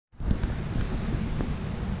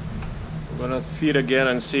Gonna feed again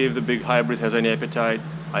and see if the big hybrid has any appetite.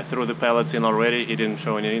 I threw the pellets in already, he didn't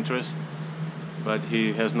show any interest. But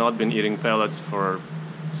he has not been eating pellets for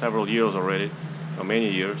several years already, or many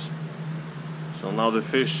years. So now the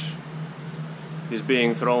fish is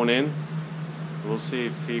being thrown in. We'll see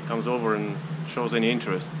if he comes over and shows any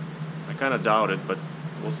interest. I kind of doubt it, but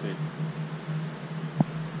we'll see.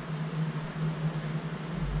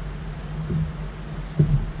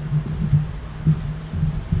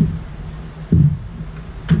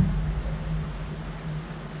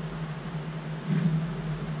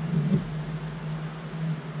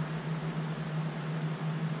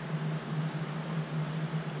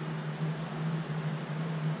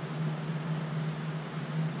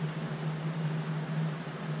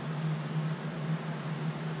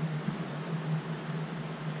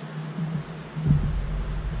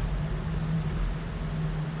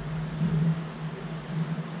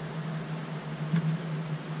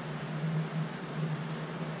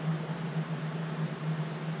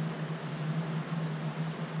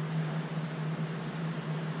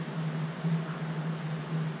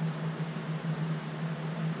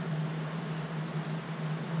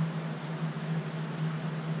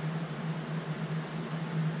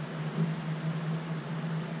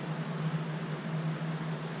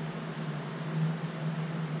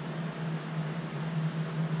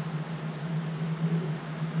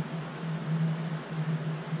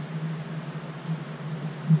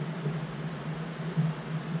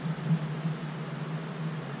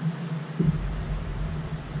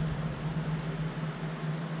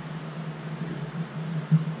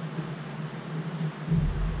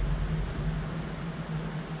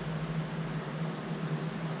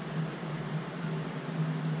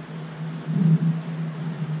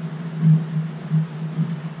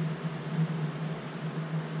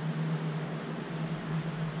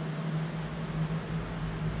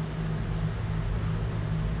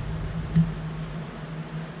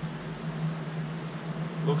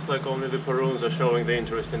 Looks like only the paroons are showing the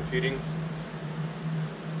interest in feeding.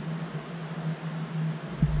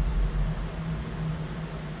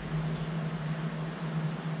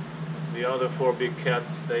 The other five big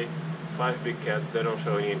cats, they don't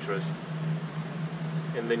show any interest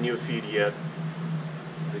in the new feed yet.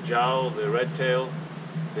 The jowl, the red tail,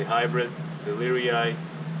 the hybrid, the lyrii,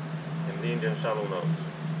 and the Indian shovelnose.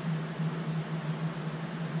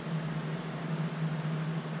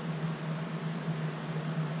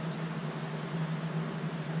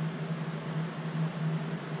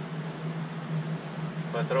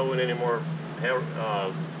 If I throw in any more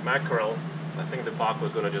mackerel, I think the pacu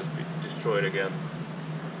is going to just be destroyed again.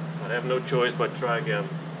 I have no choice but try again.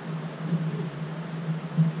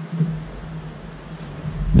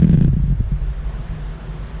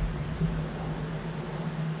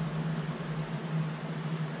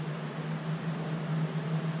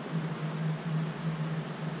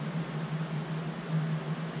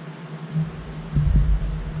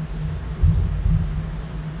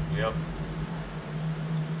 Yep.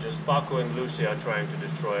 Just pacu and Lucy are trying to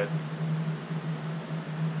destroy it.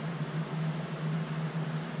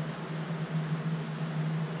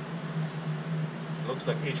 Looks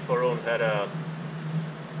like each paroon had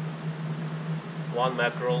one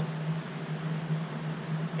mackerel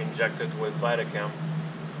injected with Vitacam,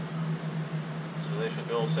 so they should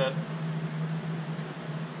be all set.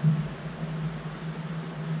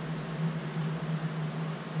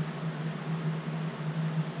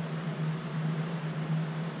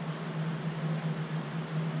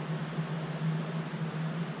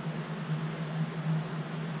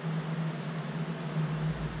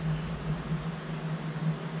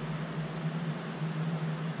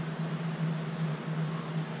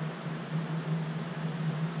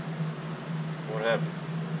 What happened?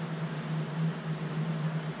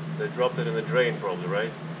 They dropped it in the drain probably, right?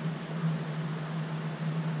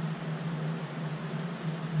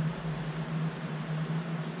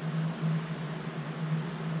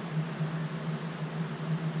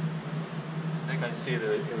 I think I see it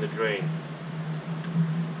in the drain.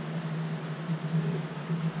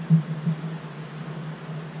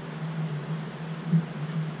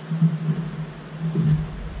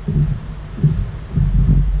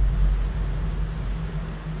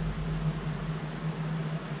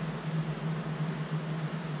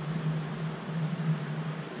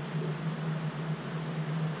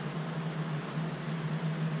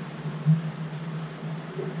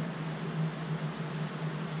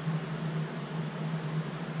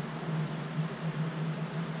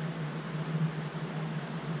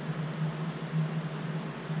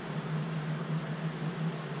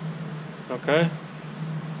 Okay.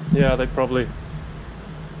 Yeah, they probably...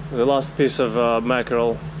 The last piece of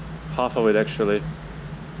mackerel half of it actually.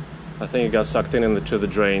 I think it got sucked into the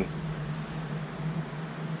drain.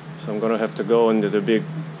 So I'm gonna have to go into the big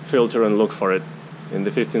filter and look for it in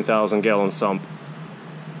the 15,000 gallon sump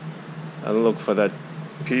and look for that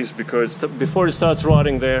piece, because before it starts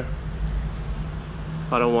rotting there,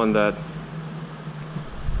 I don't want that.